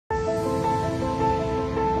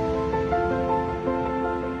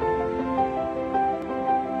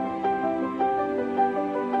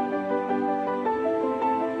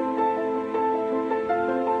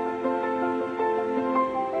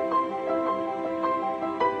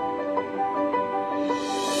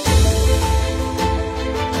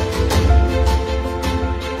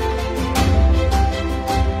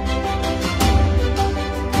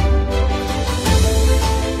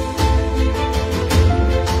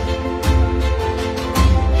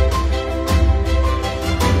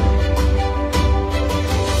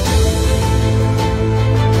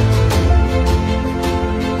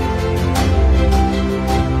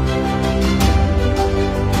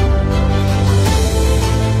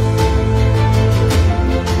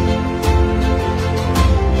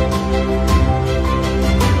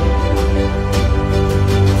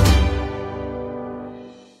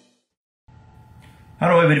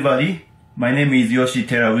everybody, my name is Yoshi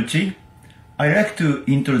Terauchi. I'd like to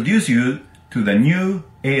introduce you to the new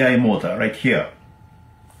AI motor right here.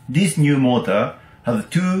 This new motor has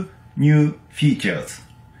two new features.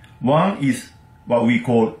 One is what we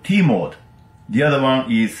call T mode. The other one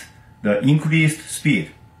is the increased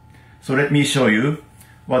speed. So let me show you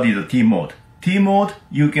what is the T mode. T mode,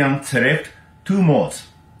 you can select two modes.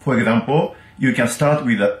 For example, you can start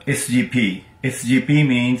with the SGP. SGP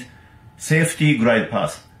means safety glide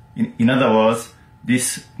path. In other words,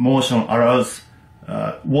 this motion allows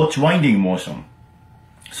watch winding motion.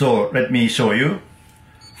 So let me show you.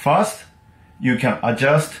 First, you can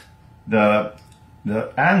adjust the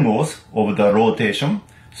angles of the rotation.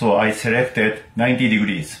 So I selected 90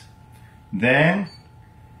 degrees. Then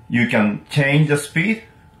you can change the speed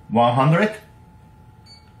 100.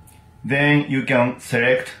 Then you can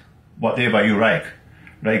select whatever you like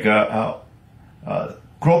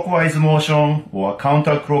clockwise motion or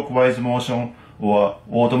counterclockwise motion or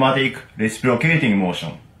automatic reciprocating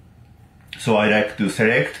motion. So I like to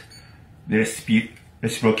select the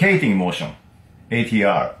reciprocating motion,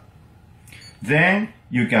 ATR. Then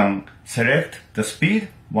you can select the speed,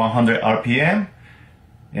 100 RPM,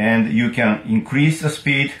 and you can increase the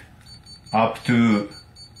speed up to,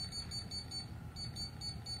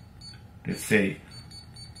 let's say,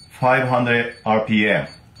 500 RPM.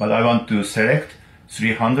 But I want to select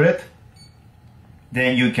 300.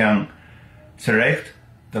 Then you can select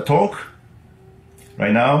the torque.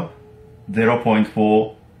 Right now,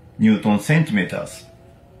 0.4 Newton centimeters.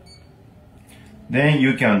 Then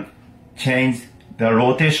you can change the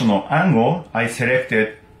rotational angle. I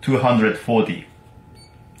selected 240.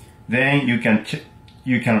 Then you can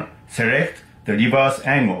select the reverse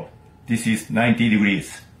angle. This is 90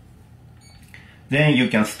 degrees. Then you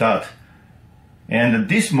can start. And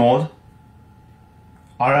this mode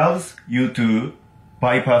allows you to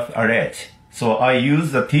bypass a ledge. So I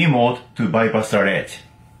use the T mode to bypass a ledge.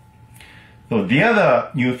 So the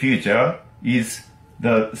other new feature is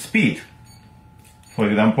the speed. For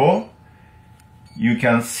example, you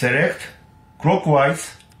can select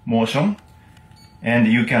clockwise motion and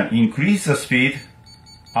you can increase the speed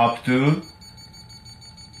up to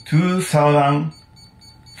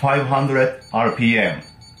 2500 RPM.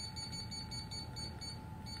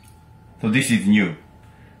 So this is new.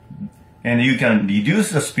 And you can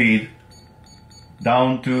reduce the speed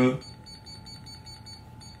down to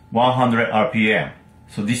 100 RPM.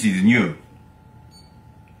 So this is new.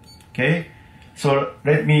 Okay? So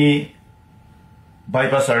let me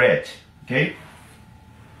bypass a ledge. Okay?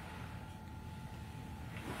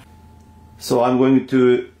 So I'm going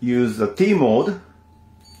to use the T mode.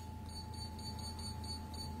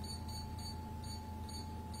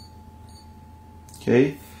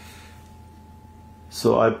 Okay?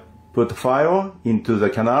 So I put the file into the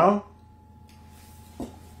canal.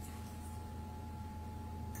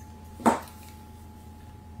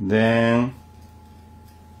 Then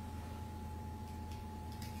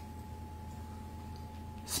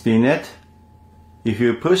spin it. If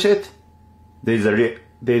you push it, there's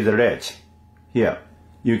a ledge here.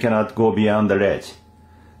 You cannot go beyond the ledge.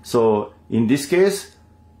 So in this case,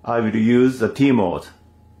 I will use the T mode.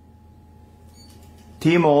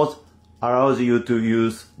 T mode allows you to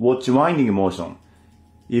use watch winding motion.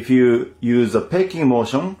 If you use a pecking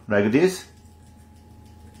motion like this,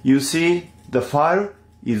 you see the file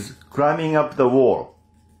is climbing up the wall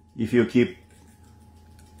if you keep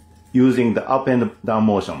using the up and down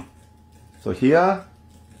motion. So here,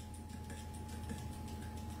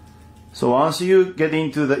 so once you get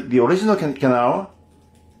into the original canal,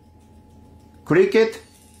 click it,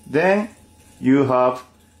 then you have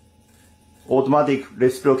automatic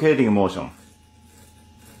reciprocating motion.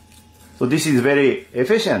 So this is very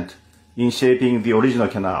efficient in shaping the original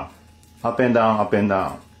canal, up and down, up and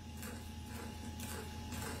down.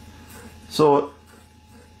 So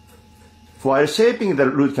while shaping the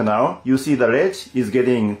root canal, you see the ledge is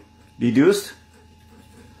getting reduced.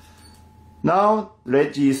 Now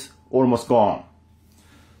ledge is almost gone.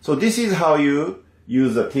 So this is how you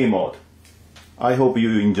use the T mode. I hope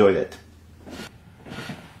you enjoyed it.